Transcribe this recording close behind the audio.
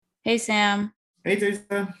Hey Sam, Hey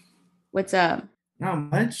Teresa, what's up? not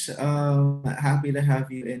much. Happy to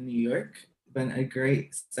have you in New York. Been a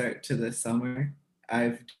great start to the summer.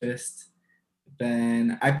 I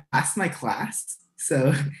passed my class,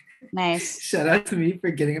 so Nice. shout out to me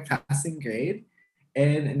for getting a passing grade.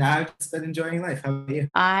 And now I've just been enjoying life. How about you?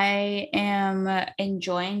 I am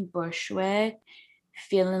enjoying Bushwick,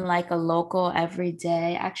 feeling like a local every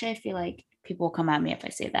day. Actually, I feel like people will come at me if I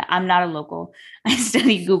say that. I'm not a local. I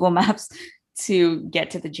study Google Maps to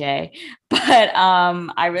get to the J. But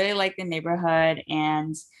I really like the neighborhood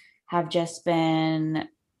and have just been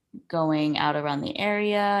going out around the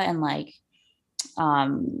area and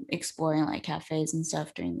exploring like cafes and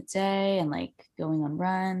stuff during the day and like going on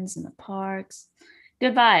runs in the parks.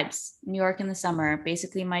 Good vibes. New York in the summer,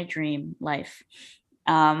 basically my dream life.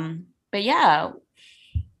 But yeah,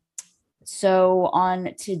 so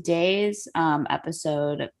on today's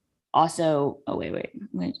episode, also, oh wait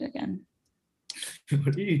again.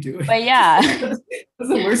 What are you doing? But yeah, That's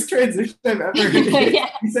the worst transition I've ever heard. yeah.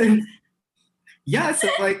 You said, yeah, so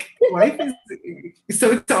like life is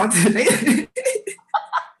so it's on today.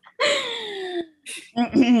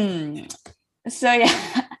 So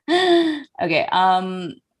yeah. Okay.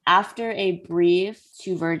 After a brief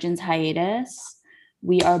Two Virgins hiatus,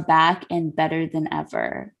 we are back and better than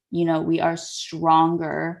ever. We are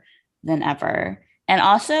stronger than ever. And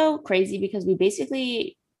also crazy because we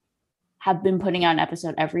basically have been putting out an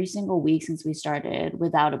episode every single week since we started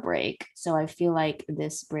without a break. So I feel like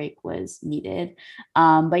this break was needed.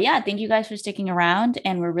 But yeah, thank you guys for sticking around.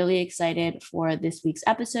 And we're really excited for this week's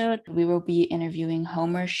episode. We will be interviewing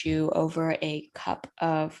Homer Shoe over a cup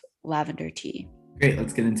of lavender tea. Great,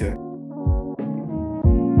 let's get into it.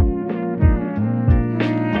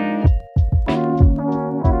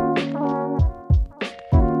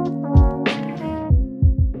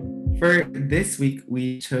 For this week,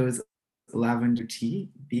 we chose lavender tea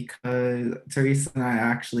because Teresa and I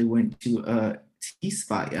actually went to a tea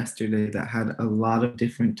spot yesterday that had a lot of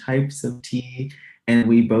different types of tea, and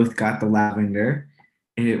we both got the lavender.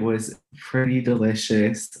 It was pretty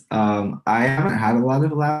delicious. I haven't had a lot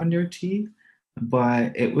of lavender tea,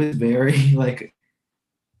 but it was very like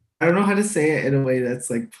I don't know how to say it in a way that's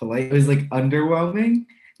like polite. It was like underwhelming,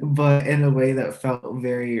 but in a way that felt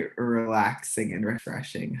very relaxing and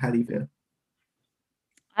refreshing. How do you feel?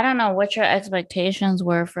 I don't know what your expectations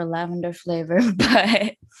were for lavender flavor, but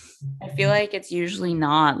I feel like it's usually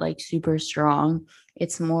not like super strong.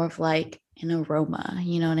 It's more of like an aroma,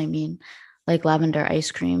 you know what I mean? Like lavender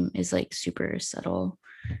ice cream is like super subtle.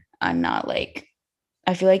 I'm not like,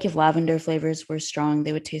 I feel like if lavender flavors were strong,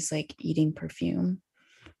 they would taste like eating perfume,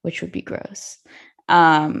 which would be gross.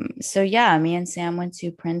 So yeah, me and Sam went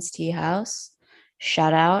to Prince Tea House.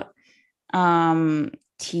 Shout out. Um,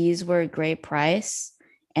 Teas were a great price,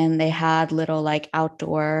 and they had little like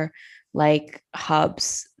outdoor like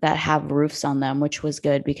hubs that have roofs on them, which was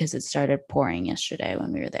good because it started pouring yesterday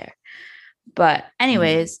when we were there. But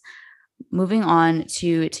anyways, moving on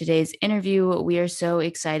to today's interview, we are so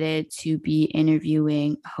excited to be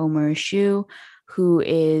interviewing Homer Shu, who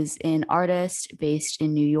is an artist based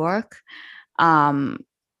in New York. Um,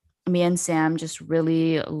 Me and Sam just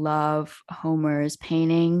really love Homer's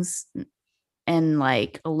paintings, and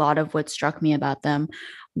like a lot of what struck me about them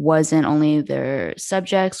wasn't only their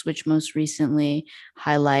subjects, which most recently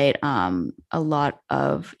highlight a lot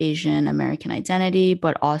of Asian American identity,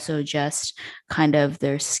 but also just kind of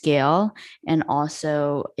their scale, and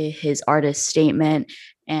also his artist statement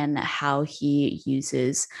and how he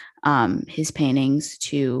uses his paintings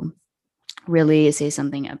to really say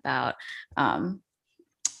something about um,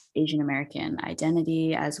 Asian American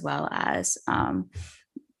identity as well as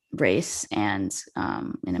race and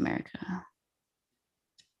in America.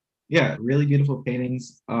 Yeah, really beautiful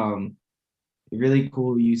paintings. Really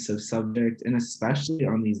cool use of subject, and especially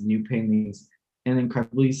on these new paintings, an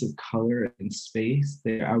incredible use of color and space.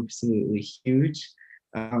 They're absolutely huge.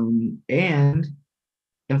 And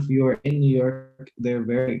if you're in New York, they're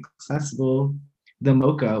very accessible. The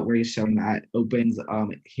Mocha, where he's showing that, opens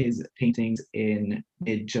his paintings in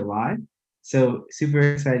mid-July. So super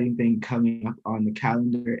exciting thing coming up on the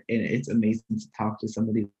calendar, and it's amazing to talk to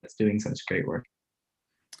somebody that's doing such great work.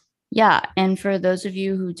 Yeah, and for those of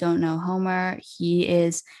you who don't know Homer, he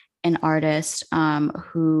is an artist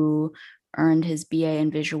who earned his BA in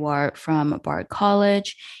visual art from Bard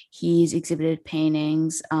College. He's exhibited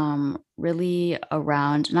paintings really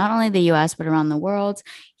around not only the US, but around the world.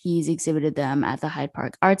 He's exhibited them at the Hyde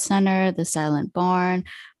Park Art Center, the Silent Barn,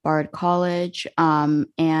 Bard College,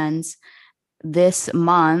 and this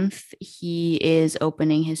month, he is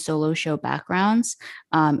opening his solo show Backgrounds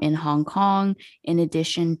in Hong Kong, in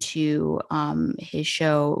addition to his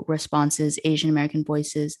show Responses Asian American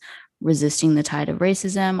Voices Resisting the Tide of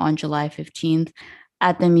Racism on July 15th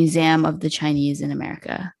at the Museum of the Chinese in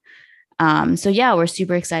America. So, yeah, we're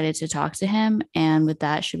super excited to talk to him. And with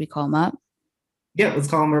that, should we call him up? Yeah, let's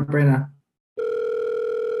call him up right now.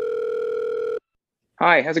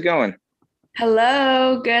 Hi, how's it going?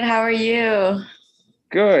 Hello, good. How are you?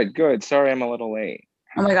 Good, good. Sorry I'm a little late.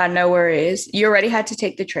 Oh my God, no worries. You already had to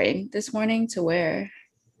take the train this morning to where?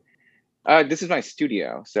 This is my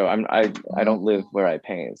studio, so I don't live where I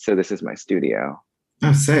paint, so this is my studio.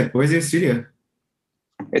 Oh, sick. Where's your studio?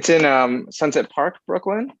 It's in Sunset Park,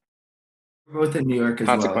 Brooklyn. We're both in New York as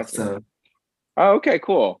well. Consequently. So Oh, okay,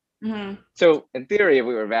 cool. Mhm. So in theory, if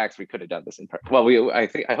we were vaxxed, we could have done this in person. Well, I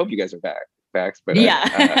hope you guys are vaxxed, but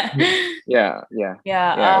Yeah. yeah,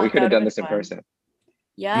 Yeah. we could have that done was this in fun. person.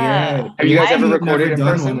 Yeah. Have you guys ever I've recorded never in done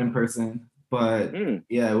person? one in person, but Mm.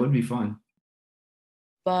 yeah, it would be fun.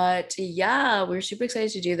 But yeah, we're super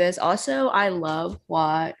excited to do this. Also, I love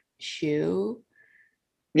Hua Shu.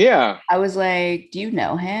 Yeah, I was like, do you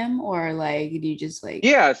know him or like do you just like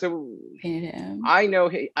yeah. So painted him? I know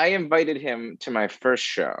I invited him to my first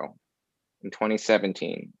show in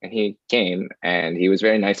 2017, and he came, and he was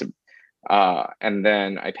very nice. And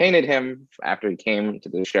then I painted him after he came to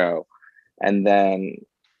the show, and then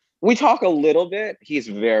we talk a little bit. He's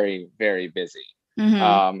very, very busy.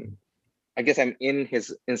 Mhm. I guess I'm in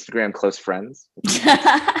his Instagram close friends.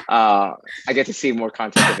 I get to see more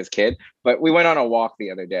content of his kid, but we went on a walk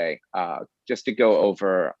the other day just to go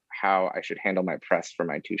over how I should handle my press for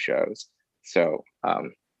my two shows. So,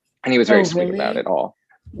 and he was very Oh, sweet about really? it all.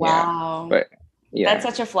 Wow. But yeah, That's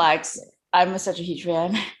such a flex. I'm such a huge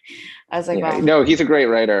fan. I was like, yeah. wow. No, he's a great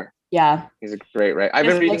writer. Yeah. He's a great writer. I've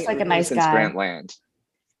Just been looks reading like a him nice since guy. Grant Land.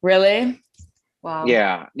 Really? Wow.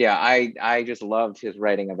 Yeah. I just loved his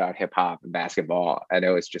writing about hip hop and basketball, and it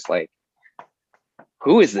was just like,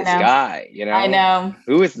 who is this know. guy? You know, I know.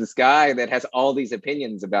 who is this guy that has all these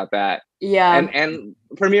opinions about that? Yeah. And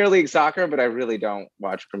Premier League soccer, but I really don't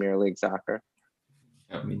watch Premier League soccer.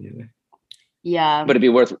 Yeah, me neither. Yeah. But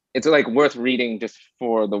it's like worth reading just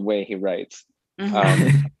for the way he writes.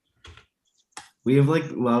 Mhm. We have like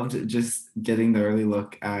loved just getting the early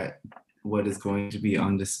look at what is going to be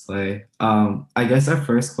on display. I guess our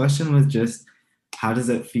first question was just, how does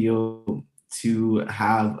it feel to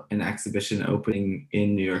have an exhibition opening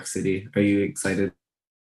in New York City? Are you excited?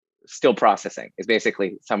 Still processing is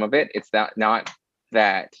basically some of it. It's not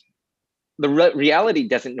that the reality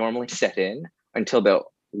doesn't normally set in until the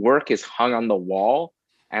work is hung on the wall,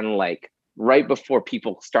 and like right before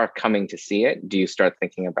people start coming to see it, do you start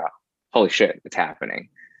thinking about, holy shit, it's happening.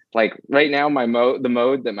 Like right now, the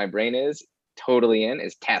mode that my brain is totally in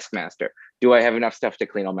is taskmaster. Do I have enough stuff to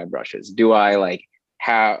clean all my brushes? Do I like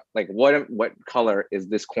have like what color is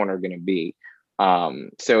this corner going to be?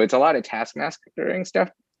 So it's a lot of taskmastering stuff,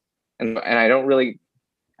 and I don't really,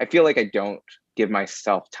 I feel like I don't give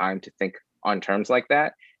myself time to think on terms like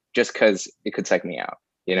that, just because it could psych me out.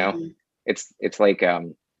 You know, Mhm. it's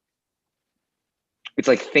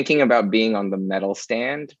like thinking about being on the medal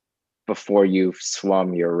stand before you've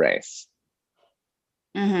swum your race.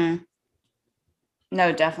 Mhm.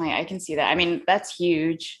 No, definitely. I can see that. I mean, that's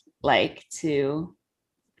huge, like to,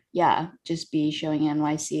 yeah, just be showing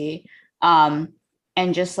NYC.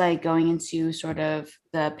 And just like going into sort of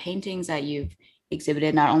the paintings that you've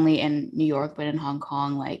exhibited, not only in New York, but in Hong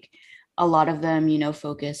Kong, like a lot of them,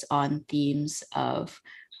 focus on themes of,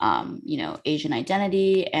 Asian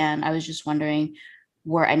identity. And I was just wondering,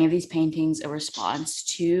 were any of these paintings a response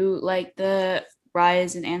to like the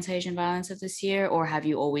rise in anti-Asian violence of this year, or have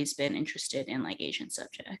you always been interested in like Asian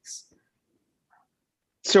subjects?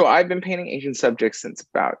 So I've been painting Asian subjects since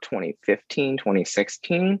about 2015,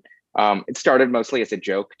 2016. It started mostly as a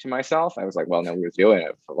joke to myself. I was like, well, nobody's doing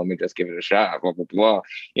it, so let me just give it a shot, blah, blah, blah,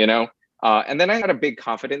 you know? And then I had a big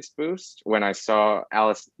confidence boost when I saw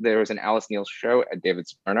there was an Alice Neal show at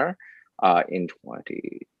David's Burner in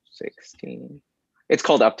 2016. It's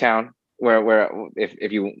called Uptown, where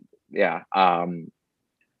if you, yeah.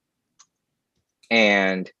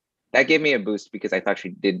 And that gave me a boost because I thought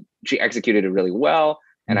she executed it really well.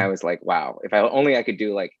 And I was like, wow, if I could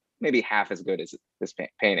do like maybe half as good as this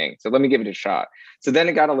painting. So let me give it a shot. So then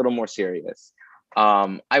it got a little more serious.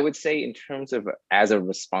 I would say in terms of as a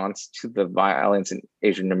response to the violence in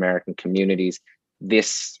Asian American communities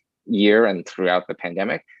this year and throughout the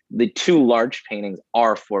pandemic, the two large paintings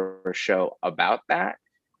are for a show about that.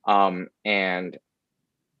 And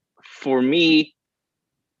for me,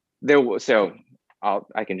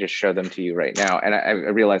 I can just show them to you right now. And I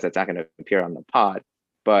realize that's not going to appear on the pod,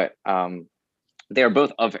 but they are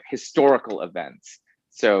both of historical events.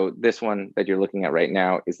 So this one that you're looking at right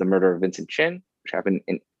now is the murder of Vincent Chin, which happened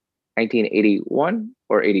in 1981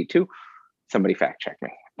 or 82. Somebody fact check me.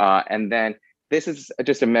 And then this is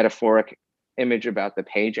just a metaphoric image about the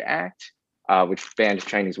Page Act, which banned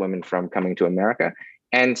Chinese women from coming to America.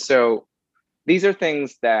 And so these are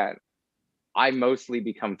things that I mostly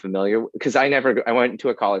become familiar with, because I went to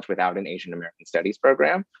a college without an Asian American studies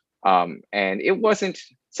program. And it wasn't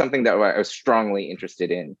something that I was strongly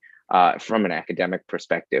interested in from an academic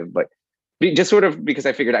perspective, but just sort of because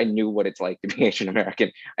I figured I knew what it's like to be Asian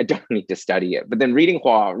American, I don't need to study it. But then reading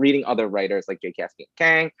Hua, reading other writers like J. Caspian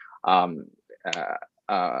Kang,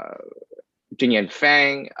 Jin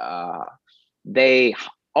Fang, they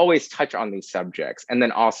always touch on these subjects. And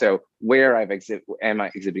then also where am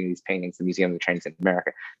I exhibiting these paintings, the Museum of the Chinese in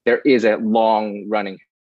America, there is a long running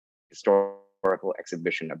historical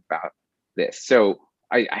exhibition about this. So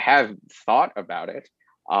I have thought about it.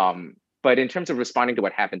 But in terms of responding to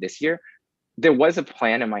what happened this year, there was a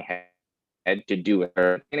plan in my head to do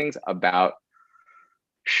paintings about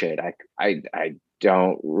shit. I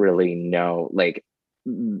don't really know. Like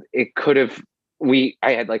it could have, I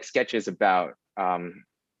had like sketches about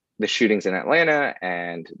the shootings in Atlanta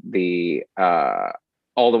and the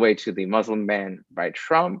all the way to the Muslim ban by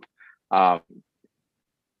Trump.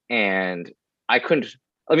 And I couldn't,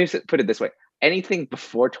 let me put it this way. Anything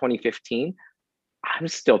before 2015, I'm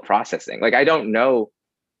still processing. Like, I don't know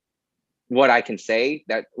what I can say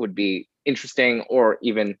that would be interesting or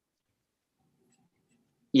even,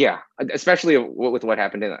 yeah, especially with what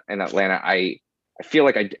happened in Atlanta. I feel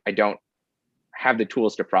like I don't have the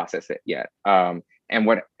tools to process it yet. And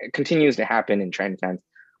what continues to happen in Chinatown,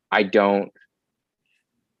 I just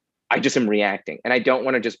am reacting, and I don't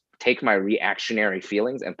want to just take my reactionary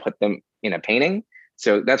feelings and put them in a painting.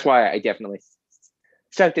 So that's why I definitely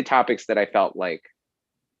stuck to topics that I felt like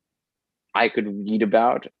I could read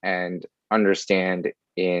about and understand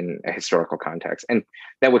in a historical context, and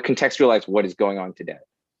that would contextualize what is going on today.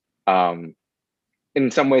 In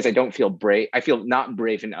some ways, I don't feel brave. I feel not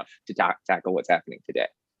brave enough to tackle what's happening today,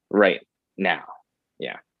 right now.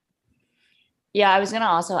 Yeah. Yeah, I was gonna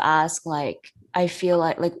also ask, like, I feel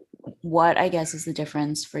like what I guess is the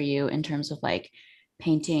difference for you in terms of like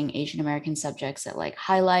painting Asian American subjects that like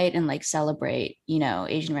highlight and like celebrate,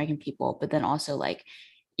 Asian American people, but then also like,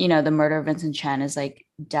 the murder of Vincent Chin is like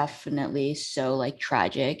definitely so like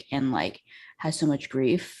tragic and like has so much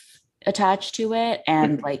grief attached to it.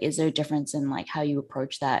 And like, is there a difference in like how you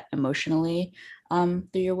approach that emotionally through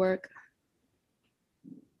your work?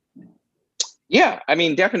 Yeah, I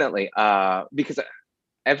mean, definitely. Because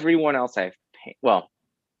everyone else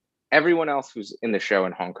everyone else who's in the show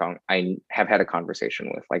in Hong Kong, I have had a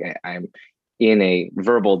conversation with. Like I'm in a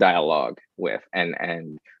verbal dialogue with,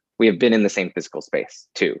 and we have been in the same physical space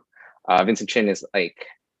too. Vincent Chin is like,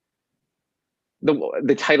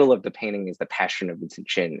 the title of the painting is The Passion of Vincent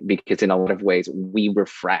Chin, because in a lot of ways we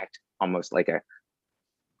refract almost like a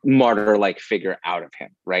martyr-like figure out of him,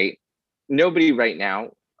 right? Nobody right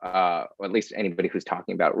now, or at least anybody who's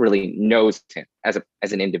talking about, really knows him as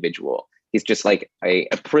an individual. He's just like a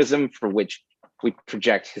prism for which we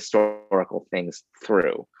project historical things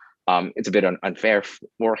through. It's a bit unfair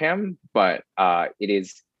for him, but it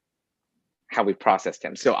is how we processed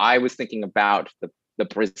him. So I was thinking about the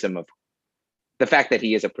prism of the fact that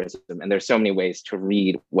he is a prism, and there's so many ways to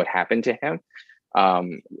read what happened to him.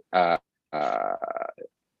 That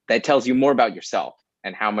tells you more about yourself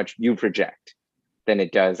and how much you project than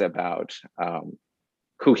it does about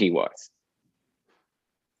who he was.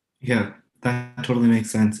 Yeah, that totally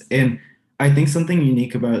makes sense. And I think something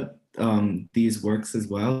unique about these works as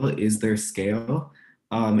well is their scale,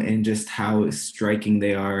 and just how striking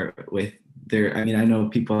they are with their, I mean, I know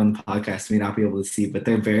people on the podcast may not be able to see, but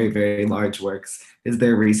they're very, very large works. Is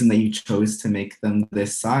there a reason that you chose to make them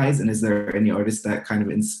this size? And is there any artist that kind of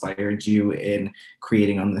inspired you in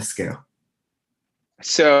creating on this scale?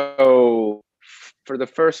 So for the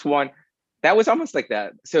first one, that was almost like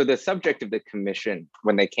that. So the subject of the commission,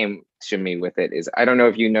 when they came to me with it, is, I don't know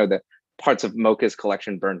if you know, the parts of MoCA's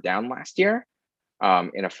collection burned down last year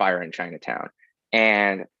in a fire in Chinatown.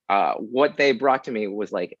 And what they brought to me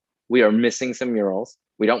was like, we are missing some murals.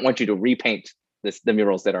 We don't want you to repaint the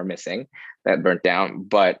murals that are missing, that burnt down,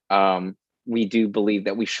 but we do believe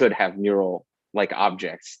that we should have mural-like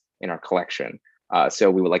objects in our collection. So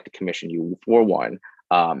we would like to commission you for one.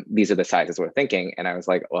 These are the sizes we're thinking. And I was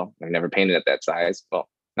like, well, I've never painted at that size. Well,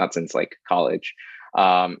 not since like college.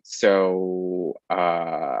 So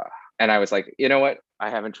I And I was like, you know what? I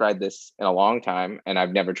haven't tried this in a long time, and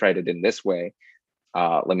I've never tried it in this way.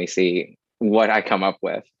 Let me see what I come up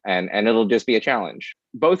with, and it'll just be a challenge.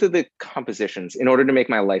 Both of the compositions, in order to make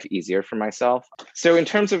my life easier for myself. So in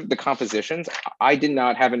terms of the compositions, I did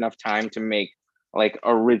not have enough time to make like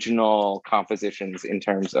original compositions in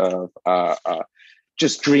terms of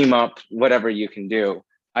just dream up whatever you can do.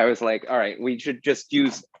 I was like, all right, we should just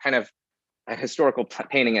use kind of a historical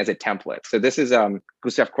painting as a template. So this is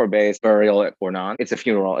Gustave Courbet's Burial at Ornans. It's a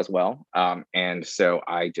funeral as well. And so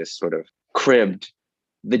I just sort of cribbed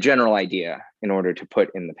the general idea in order to put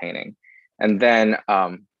in the painting. And then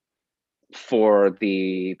for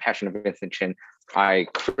the Passion of Vincent Chin, I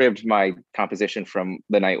cribbed my composition from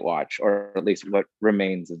The Night Watch, or at least what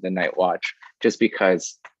remains of The Night Watch, just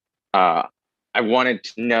because I wanted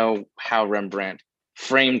to know how Rembrandt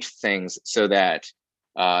framed things so that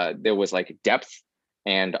there was like depth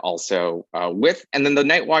and also width. And then the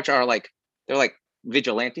Night Watch are like, they're like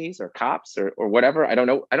vigilantes or cops or whatever. I don't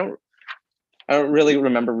know. I don't really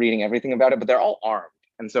remember reading everything about it, but they're all armed.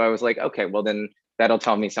 And so I was like, okay, well then that'll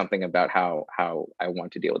tell me something about how I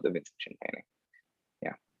want to deal with the Vincent Chin painting.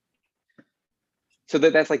 Yeah. So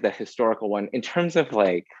that's like the historical one. In terms of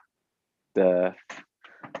like the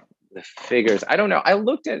figures, I don't know. I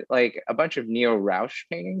looked at like a bunch of Neo Rausch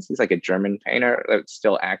paintings. He's like a German painter that's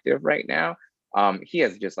still active right now. He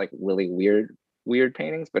has just like really weird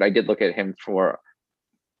paintings, but I did look at him for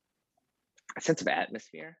a sense of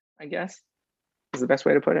atmosphere, I guess, is the best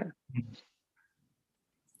way to put it.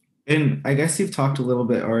 And I guess you've talked a little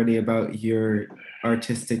bit already about your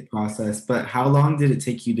artistic process, but how long did it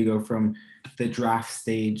take you to go from the draft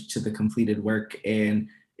stage to the completed work? And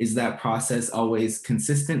is that process always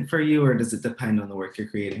consistent for you, or does it depend on the work you're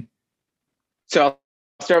creating? So I'll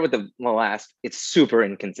start with the last. It's super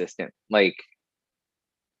inconsistent. Like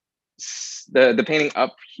the painting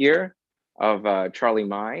up here of Charlie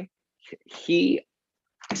Mai, he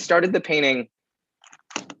started the painting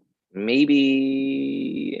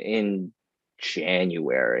maybe in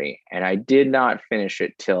January, and I did not finish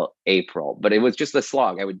it till April, but it was just a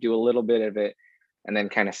slog. I would do a little bit of it and then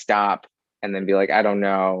kind of stop and then be like, I don't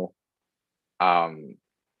know,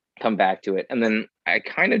 come back to it. And then I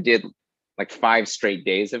kind of did like 5 straight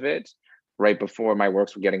days of it right before my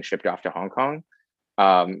works were getting shipped off to Hong Kong,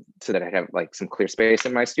 so that I'd have like some clear space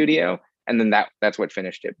in my studio. And then that's what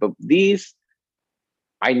finished it. But these,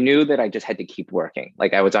 I knew that I just had to keep working.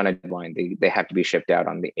 Like I was on a deadline. They have to be shipped out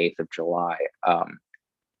on the 8th of July.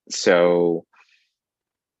 So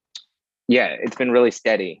yeah, it's been really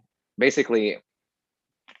steady. Basically,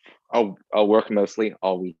 I'll work mostly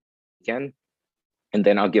all weekend, and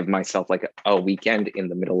then I'll give myself like a weekend in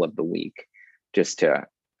the middle of the week just to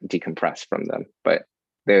decompress from them. But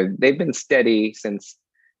they've been steady since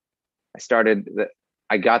I started.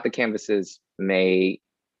 I got the canvases May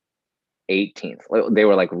 18th. They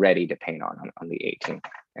were like ready to paint on the 18th.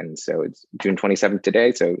 And so it's June 27th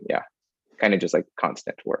today. So yeah, kind of just like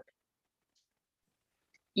constant work.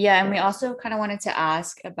 Yeah, and we also kind of wanted to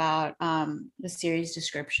ask about the series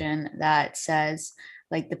description that says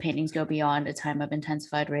like the paintings go beyond a time of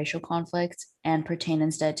intensified racial conflict and pertain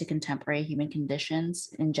instead to contemporary human conditions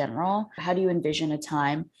in general. How do you envision a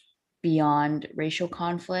time beyond racial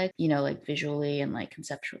conflict, you know, like visually and like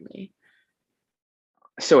conceptually?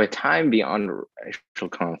 So a time beyond racial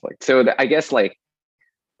conflict. So I guess like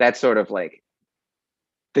that's sort of like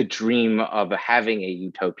the dream of having a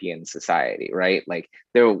utopian society, right? Like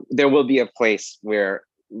there will be a place where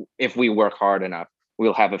if we work hard enough,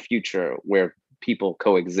 we'll have a future where people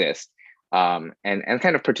coexist, and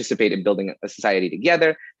kind of participate in building a society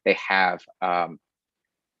together. They have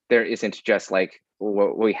there isn't just like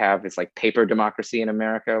what we have is like paper democracy in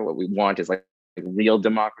America. What we want is like real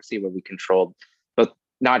democracy where we control both,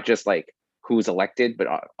 not just like who's elected, but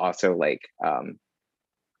also like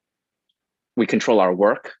we control our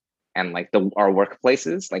work and like our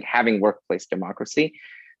workplaces, like having workplace democracy.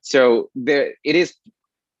 So it is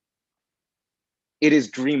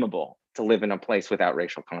dreamable to live in a place without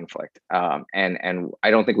racial conflict, and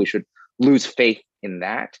I don't think we should lose faith in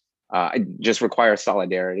that. It just requires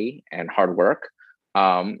solidarity and hard work,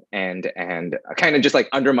 and kind of just like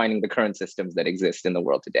undermining the current systems that exist in the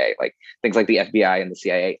world today, like things like the FBI and the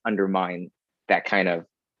CIA undermine that kind of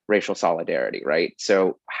racial solidarity, right?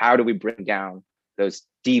 So how do we bring down those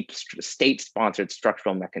deep state-sponsored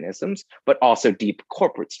structural mechanisms, but also deep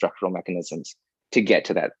corporate structural mechanisms to get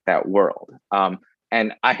to that world?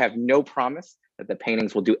 And I have no promise that the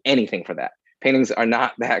paintings will do anything for that. Paintings are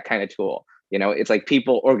not that kind of tool. You know, it's like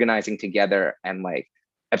people organizing together and like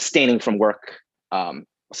abstaining from work,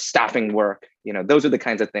 stopping work. You know, those are the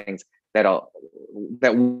kinds of things that'll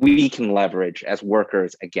that we can leverage as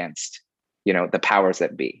workers against, the powers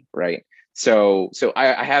that be, right? So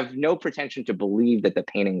I have no pretension to believe that the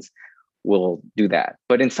paintings will do that,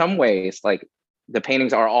 but in some ways, like the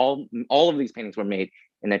paintings are all of these paintings were made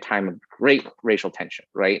in a time of great racial tension,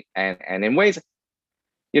 right? And in ways,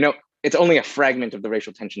 it's only a fragment of the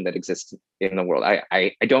racial tension that exists in the world.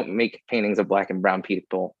 I don't make paintings of Black and brown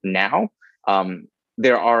people now.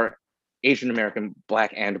 There are Asian American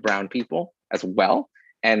Black and brown people as well,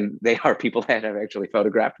 and they are people that I've actually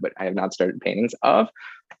photographed, but I have not started paintings of.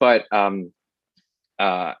 But and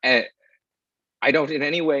I don't in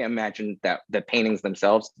any way imagine that the paintings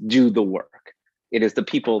themselves do the work. It is the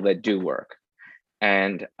people that do work.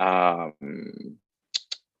 And what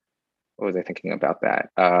was I thinking about that?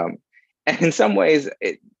 And in some ways,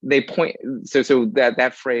 they point. So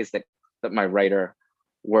that phrase that my writer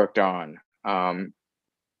worked on.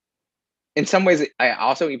 In some ways, I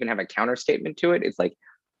also even have a counter statement to it. It's like,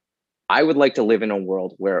 I would like to live in a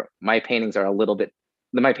world where my paintings that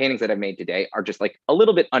I've made today are just like a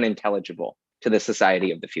little bit unintelligible to the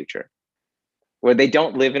society of the future, where they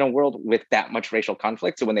don't live in a world with that much racial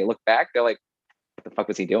conflict. So when they look back, they're like, what the fuck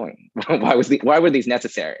was he doing? Why were these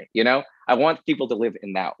necessary? I want people to live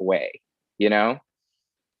in that way,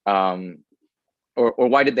 or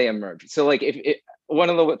why did they emerge? So like, if one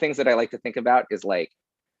of the things that I like to think about is like,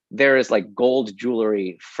 there is like gold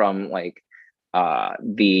jewelry from like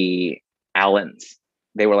the Alans.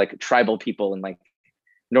 They were like tribal people in like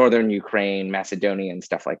northern Ukraine, Macedonia, and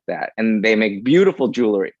stuff like that. And they make beautiful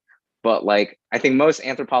jewelry. But like, I think most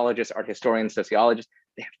anthropologists, art historians, sociologists,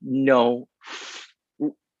 they have no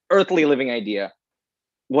earthly living idea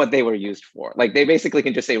what they were used for. Like, they basically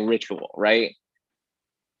can just say ritual, right?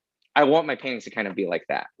 I want my paintings to kind of be like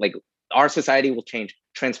that. Like, our society will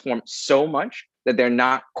transform so much that they're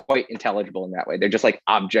not quite intelligible in that way. They're just like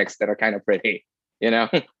objects that are kind of pretty,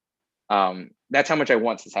 That's how much I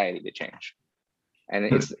want society to change.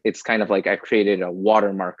 And it's kind of like I've created a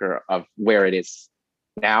water marker of where it is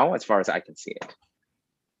now, as far as I can see it.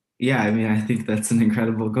 Yeah, I mean, I think that's an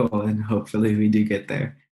incredible goal, and hopefully we do get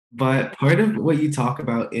there. But part of what you talk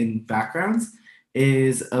about in backgrounds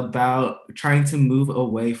is about trying to move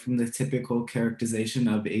away from the typical characterization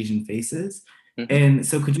of Asian faces. Mhm. And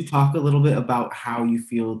so could you talk a little bit about how you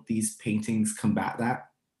feel these paintings combat that?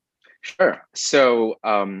 Sure. So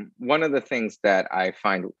one of the things that I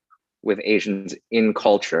find with Asians in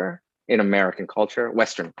culture, in American culture,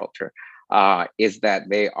 Western culture, is that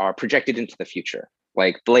they are projected into the future.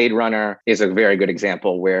 Like Blade Runner is a very good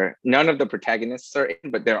example where none of the protagonists are in,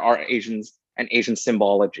 but there are Asians and Asian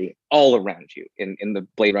symbology all around you in the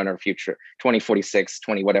Blade Runner future, 2046,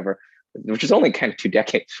 20 whatever, which is only kind of 2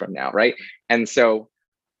 decades from now, right? And so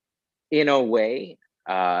in a way,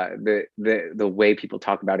 the way people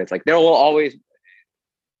talk about it is like there will always,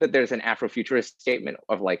 that there's an Afrofuturist statement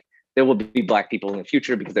of like, there will be Black people in the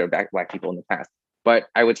future because there are Black people in the past. But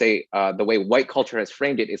I would say the way white culture has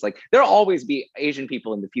framed it is like, there'll always be Asian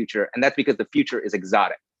people in the future. And that's because the future is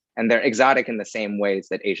exotic. And they're exotic in the same ways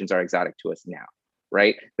that Asians are exotic to us now,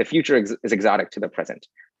 right? The future is exotic to the present.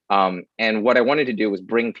 And what I wanted to do was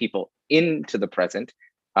bring people into the present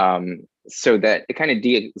so that it kind of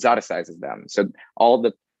de-exoticizes them. So all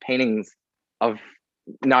the paintings of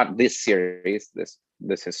not this series,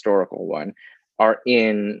 this historical one, are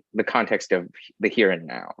in the context of the here and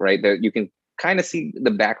now, right? That you can kind of see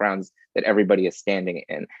the backgrounds that everybody is standing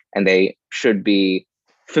in, and they should be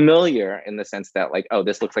familiar in the sense that like, oh,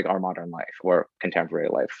 this looks like our modern life or contemporary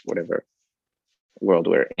life, whatever world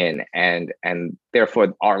we're in, and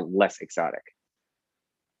therefore are less exotic.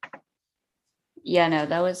 Yeah, no,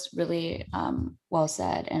 that was really well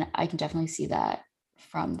said. And I can definitely see that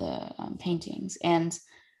from the paintings. And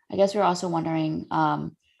I guess we're also wondering,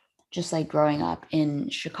 just like growing up in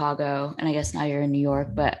Chicago, and I guess now you're in New York,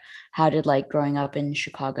 but how did like growing up in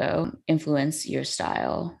Chicago influence your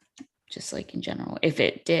style, just like in general, if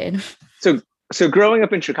it did? So growing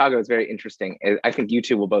up in Chicago is very interesting. I think you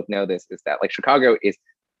two will both know this, is that like Chicago is,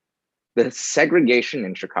 the segregation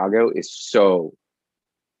in Chicago is so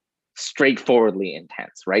straightforwardly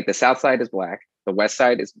intense, right? The South Side is Black, the West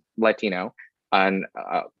Side is Latino, and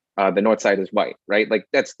the North Side is white, right? Like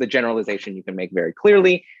that's the generalization you can make very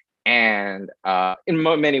clearly. And in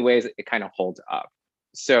many ways, it kind of holds up.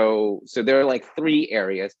 So there are like 3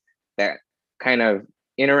 areas that kind of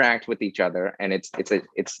interact with each other, and it's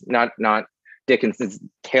not Dickens's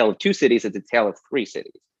tale of 2 cities; it's a tale of 3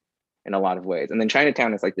 cities in a lot of ways. And then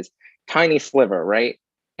Chinatown is like this tiny sliver, right?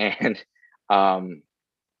 And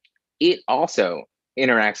it also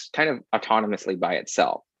interacts kind of autonomously by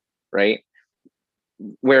itself, right?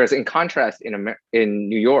 Whereas in contrast, in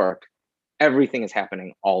New York everything is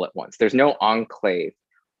happening all at once. There's no enclave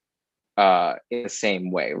in the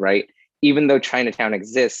same way, right? Even though Chinatown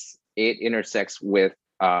exists, it intersects with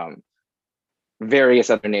various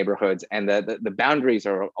other neighborhoods, and the boundaries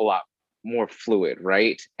are a lot more fluid,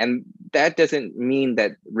 right? And that doesn't mean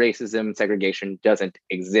that racism, segregation doesn't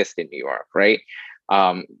exist in New York, right?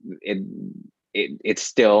 It's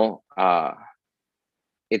still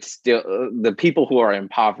the people who are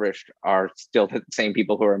impoverished are still the same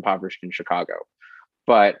people who are impoverished in Chicago.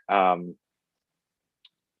 But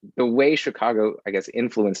the way Chicago, I guess,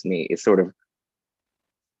 influenced me is sort of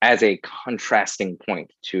as a contrasting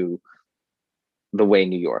point to the way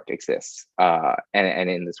New York exists. And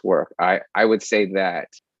in this work, I would say that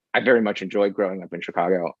I very much enjoyed growing up in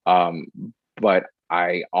Chicago. But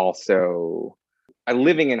I also,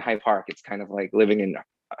 living in Hyde Park, it's kind of like living in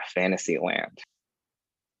a fantasy land.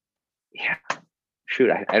 Yeah,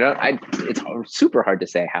 shoot, it's super hard to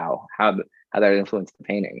say how that influenced the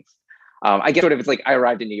paintings. I guess sort of it's like I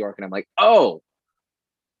arrived in New York and I'm like, oh,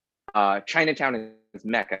 Chinatown is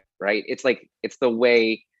Mecca, right? It's like, it's the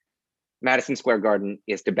way Madison Square Garden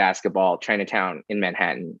is to basketball, Chinatown in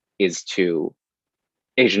Manhattan is to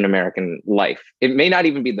Asian American life. It may not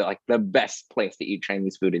even be the best place to eat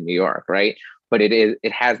Chinese food in New York, right? But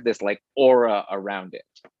it has this like aura around it.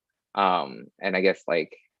 And I guess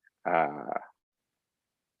like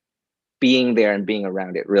being there and being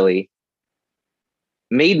around it really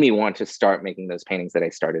made me want to start making those paintings that I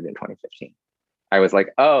started in 2015. I was like,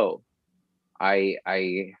 oh, I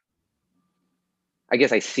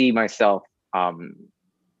guess I see myself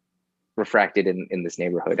refracted in this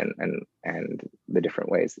neighborhood and the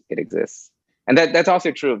different ways it exists. And that's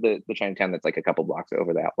also true of the Chinatown that's like a couple blocks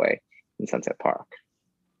over that way in Sunset Park.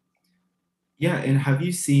 Yeah, and have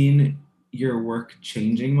you seen your work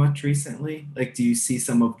changing much recently? Like, do you see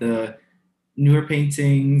some of the newer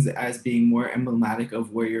paintings as being more emblematic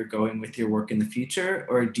of where you're going with your work in the future?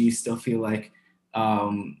 Or do you still feel like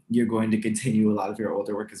you're going to continue a lot of your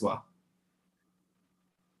older work as well?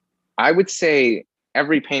 I would say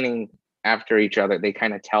every painting after each other, they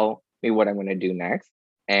kind of tell me what I'm going to do next.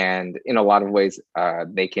 And in a lot of ways,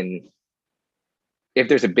 they can, if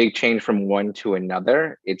there's a big change from one to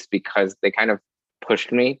another, it's because they kind of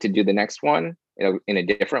pushed me to do the next one in a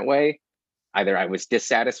different way. Either I was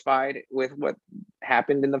dissatisfied with what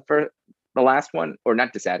happened in the last one, or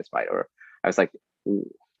not dissatisfied, or I was like,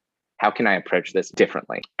 how can I approach this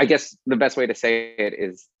differently? I guess the best way to say it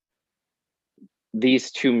is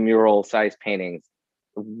these two mural sized paintings,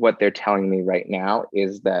 what they're telling me right now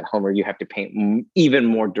is that, Homer, you have to paint even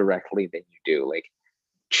more directly than you do. Like,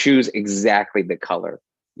 choose exactly the color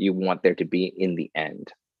you want there to be in the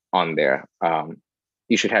end on there.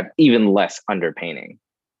 You should have even less underpainting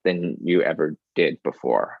than you ever did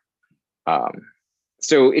before.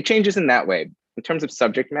 So it changes in that way. In terms of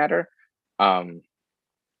subject matter, I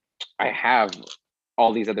have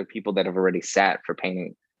all these other people that have already sat for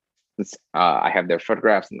painting. I have their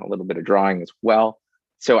photographs and a little bit of drawing as well.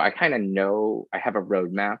 So I kind of know, I have a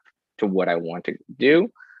roadmap to what I want to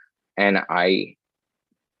do. And I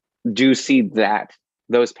do see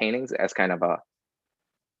those paintings as kind of a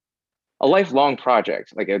lifelong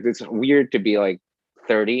project. Like, it's weird to be like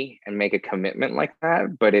 30 and make a commitment like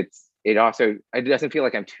that, but it doesn't feel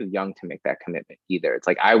like I'm too young to make that commitment either. It's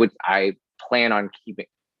like I plan on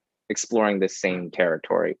exploring this same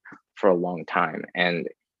territory for a long time. And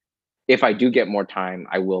if I do get more time,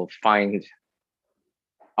 I will find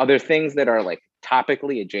other things that are like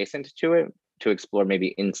topically adjacent to it to explore,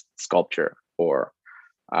 maybe in sculpture or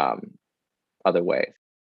other ways.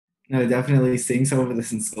 No, definitely seeing some of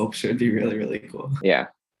this in sculpture would be really, really cool. Yeah.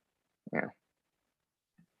 Yeah.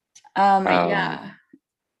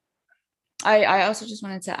 I also just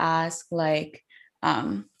wanted to ask, like,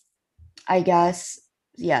 I guess,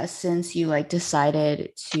 yeah, since you like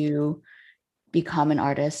decided to become an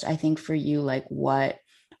artist, I think for you, like, what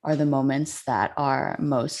are the moments that are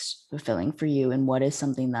most fulfilling for you, and what is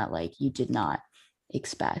something that like you did not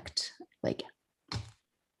expect? Like, I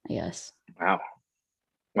guess. Wow.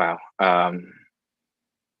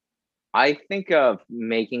 I think of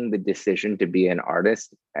making the decision to be an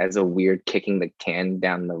artist as a weird kicking the can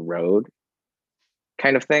down the road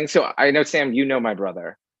kind of thing. So I know, Sam, you know my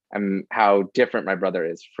brother and how different my brother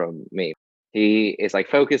is from me. He is like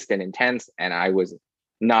focused and intense, and I was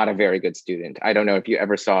not a very good student. I don't know if you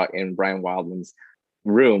ever saw in Brian Wildman's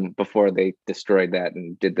room before they destroyed that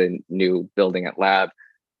and did the new building at Lab.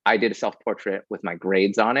 I did a self-portrait with my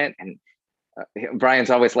grades on it, and Brian's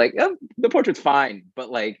always like, oh, the portrait's fine, but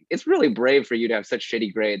like, it's really brave for you to have such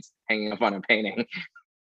shitty grades hanging up on a painting.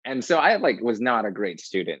 And so I like was not a great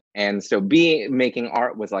student. And so making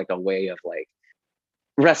art was like a way of like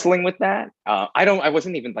wrestling with that. I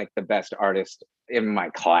wasn't even like the best artist in my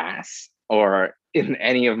class or in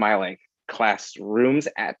any of my like classrooms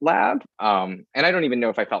at lab. And I don't even know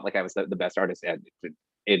if I felt like I was the best artist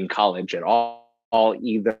in college at all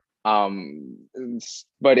either.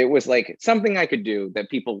 But it was like something I could do that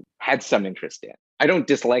people had some interest in. I don't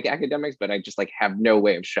dislike academics, but I just like have no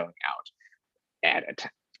way of showing out at it.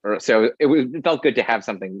 So it felt good to have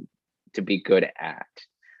something to be good at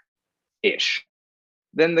ish.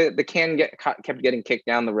 Then the can kept getting kicked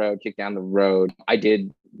down the road.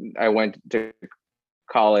 I went to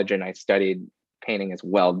college and I studied painting as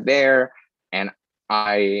well there. And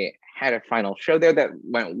I had a final show there that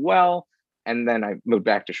went well. And then I moved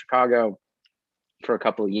back to Chicago for a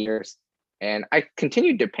couple of years and I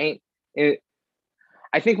continued to paint.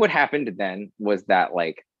 I think what happened then was that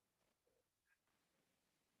like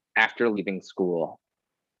after leaving school,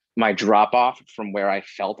 my drop off from where I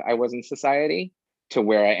felt I was in society to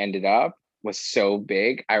where I ended up was so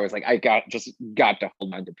big. I was like, I got to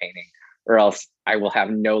hold on to painting or else I will have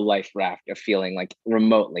no life raft of feeling like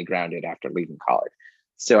remotely grounded after leaving college.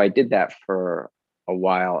 So I did that for a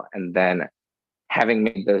while. And then having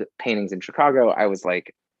made the paintings in Chicago, I was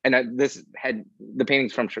like, the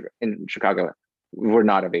paintings in Chicago were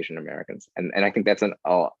not of Asian Americans. And I think that's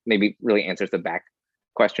maybe really answers the back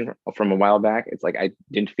question from a while back. It's like, I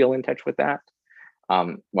didn't feel in touch with that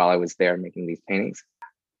while I was there making these paintings.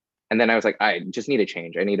 And then I was like, I just need a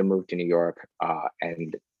change. I need to move to New York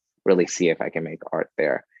and really see if I can make art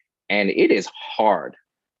there. And it is hard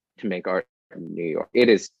to make art in New York. It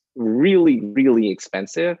is really, really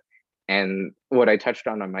expensive. And what I touched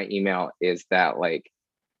on my email is that like,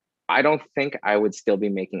 I don't think I would still be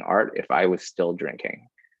making art if I was still drinking.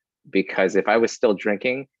 Because if I was still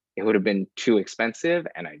drinking, it would have been too expensive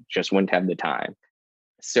and I just wouldn't have the time.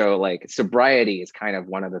 So like sobriety is kind of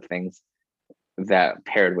one of the things that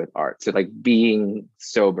paired with art. So like being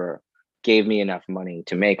sober gave me enough money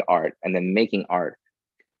to make art, and then making art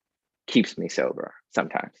keeps me sober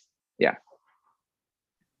sometimes. Yeah.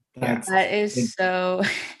 That is so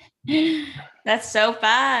that's so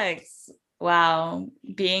facts. Wow.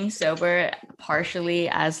 Being sober partially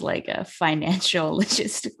as like a financial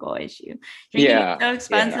logistical issue. Drinking is so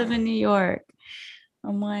expensive in New York.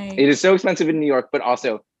 I'm like, it is so expensive in New York, but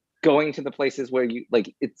also going to the places where you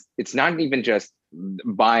like it's not even just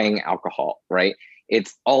buying alcohol, right?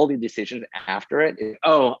 It's all the decisions after it.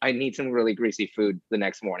 Oh, I need some really greasy food the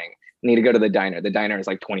next morning. I need to go to the diner. The diner is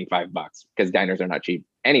like $25 because diners are not cheap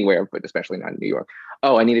anywhere, but especially not in New York.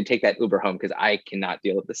 Oh, I need to take that Uber home because I cannot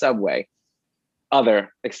deal with the subway.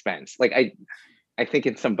 Other expense. Like I think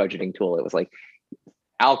in some budgeting tool, it was like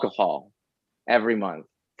alcohol every month,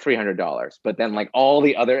 $300. But then like all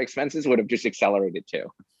the other expenses would have just accelerated too.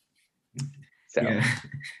 So yeah,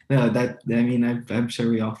 no, I'm sure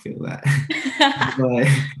we all feel that. But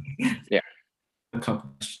yeah, a couple.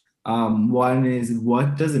 One is,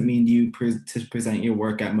 what does it mean to you to present your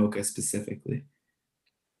work at MoCA specifically?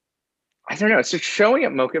 I don't know. So showing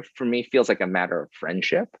at MoCA for me feels like a matter of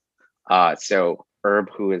friendship. So Herb,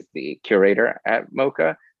 who is the curator at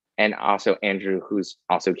MoCA, and also Andrew, who's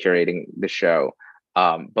also curating the show.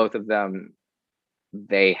 Both of them,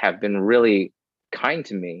 they have been really kind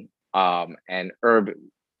to me. And Herb,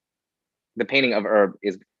 the painting of Herb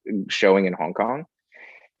is showing in Hong Kong,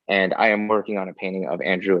 and I am working on a painting of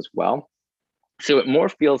Andrew as well. So it more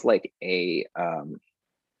feels like it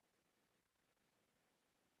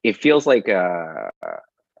feels like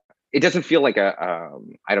it doesn't feel like I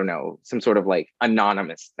don't know, some sort of like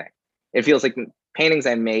anonymous thing. It feels like paintings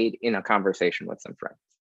I made in a conversation with some friends.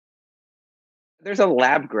 There's a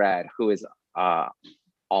lab grad who is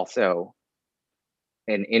also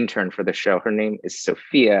an intern for the show. Her name is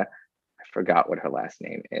Sophia. I forgot what her last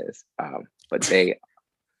name is, but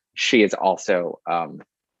she is also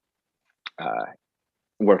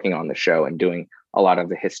working on the show and doing a lot of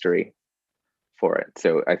the history for it.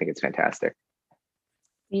 So I think it's fantastic.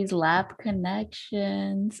 These lab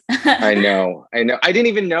connections. I know. I didn't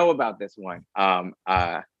even know about this one. And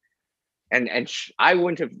I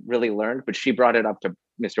wouldn't have really learned, but she brought it up to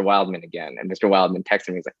Mr. Wildman again, and Mr. Wildman texted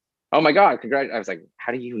me. He's like, "Oh my God, congrats!" I was like,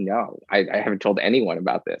 "How do you know? I haven't told anyone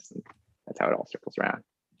about this." And that's how it all circles around.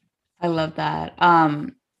 I love that.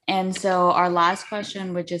 And so our last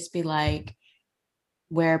question would just be like,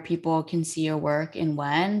 where people can see your work and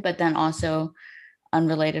when, but then also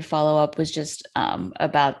unrelated follow-up was just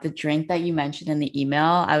about the drink that you mentioned in the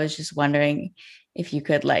email. I was just wondering if you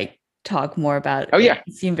could like talk more about. Oh yeah,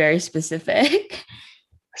 you seem very specific.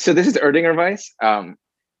 So this is Erdinger Weiss.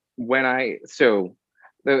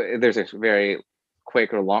 there's a very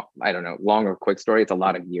quick or long, I don't know, long or quick story. It's a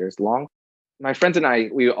lot of years long. My friends and I,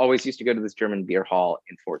 we always used to go to this German beer hall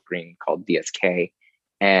in Fort Greene called DSK,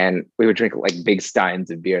 and we would drink like big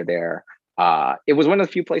steins of beer there. It was one of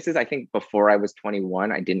the few places, I think, before I was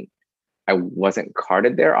 21, I wasn't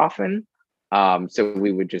carded there often. So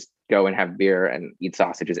we would just go and have beer and eat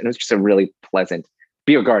sausages, and it was just a really pleasant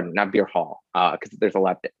beer garden, not beer hall, because there's a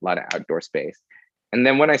lot of outdoor space. And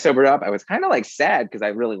then when I sobered up, I was kind of like sad because I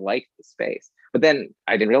really liked the space. But then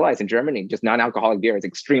I didn't realize in Germany, just non-alcoholic beer is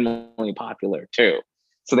extremely popular too.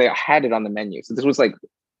 So they had it on the menu. So this was like,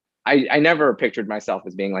 I never pictured myself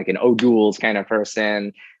as being like an O'Doul's kind of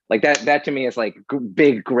person. Like that to me is like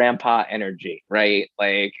big grandpa energy, right?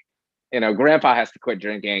 Like, grandpa has to quit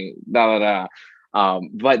drinking, blah, blah, blah.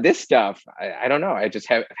 But this stuff, I don't know. I just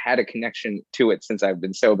have had a connection to it since I've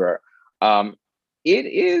been sober. It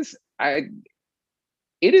is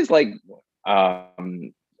like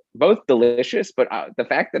both delicious, but the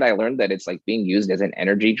fact that I learned that it's like being used as an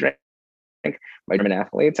energy drink by German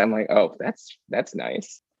athletes, I'm like, oh, that's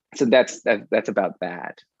nice. So that's about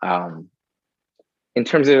that. In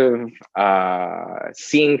terms of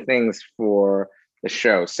seeing things for the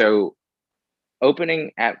show, so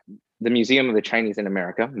opening at the Museum of the Chinese in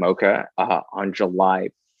America, MoCA, on July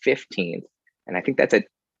 15th, and I think that's at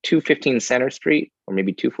 215 Center Street or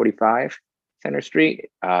maybe 245 Center Street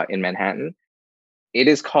in Manhattan. It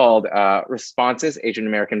is called Responses, Asian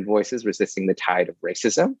American Voices Resisting the Tide of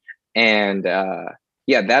Racism. And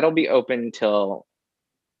that'll be open till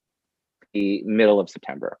the middle of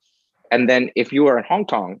September. And then if you are in Hong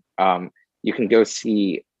Kong, you can go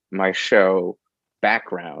see my show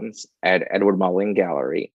Backgrounds at Edward Mulling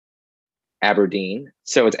Gallery, Aberdeen.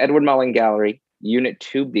 So it's Edward Mulling Gallery, Unit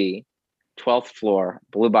 2B, 12th floor,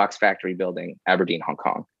 Blue Box Factory Building, Aberdeen, Hong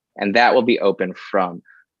Kong. And that will be open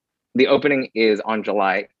the opening is on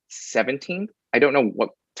July 17th. I don't know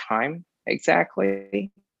what time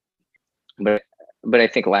exactly, but I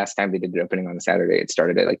think last time they did the opening on a Saturday, it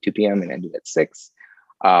started at like 2 p.m. and ended at 6.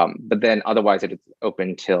 But then otherwise it is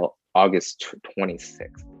open till August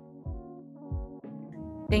 26th.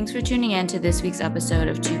 Thanks for tuning in to this week's episode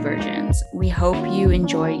of Two Versions. We hope you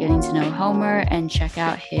enjoy getting to know Homer and check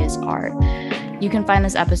out his art. You can find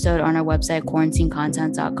this episode on our website,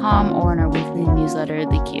 quarantinecontent.com, or in our weekly newsletter,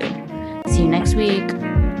 The Q. See you next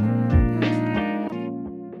week.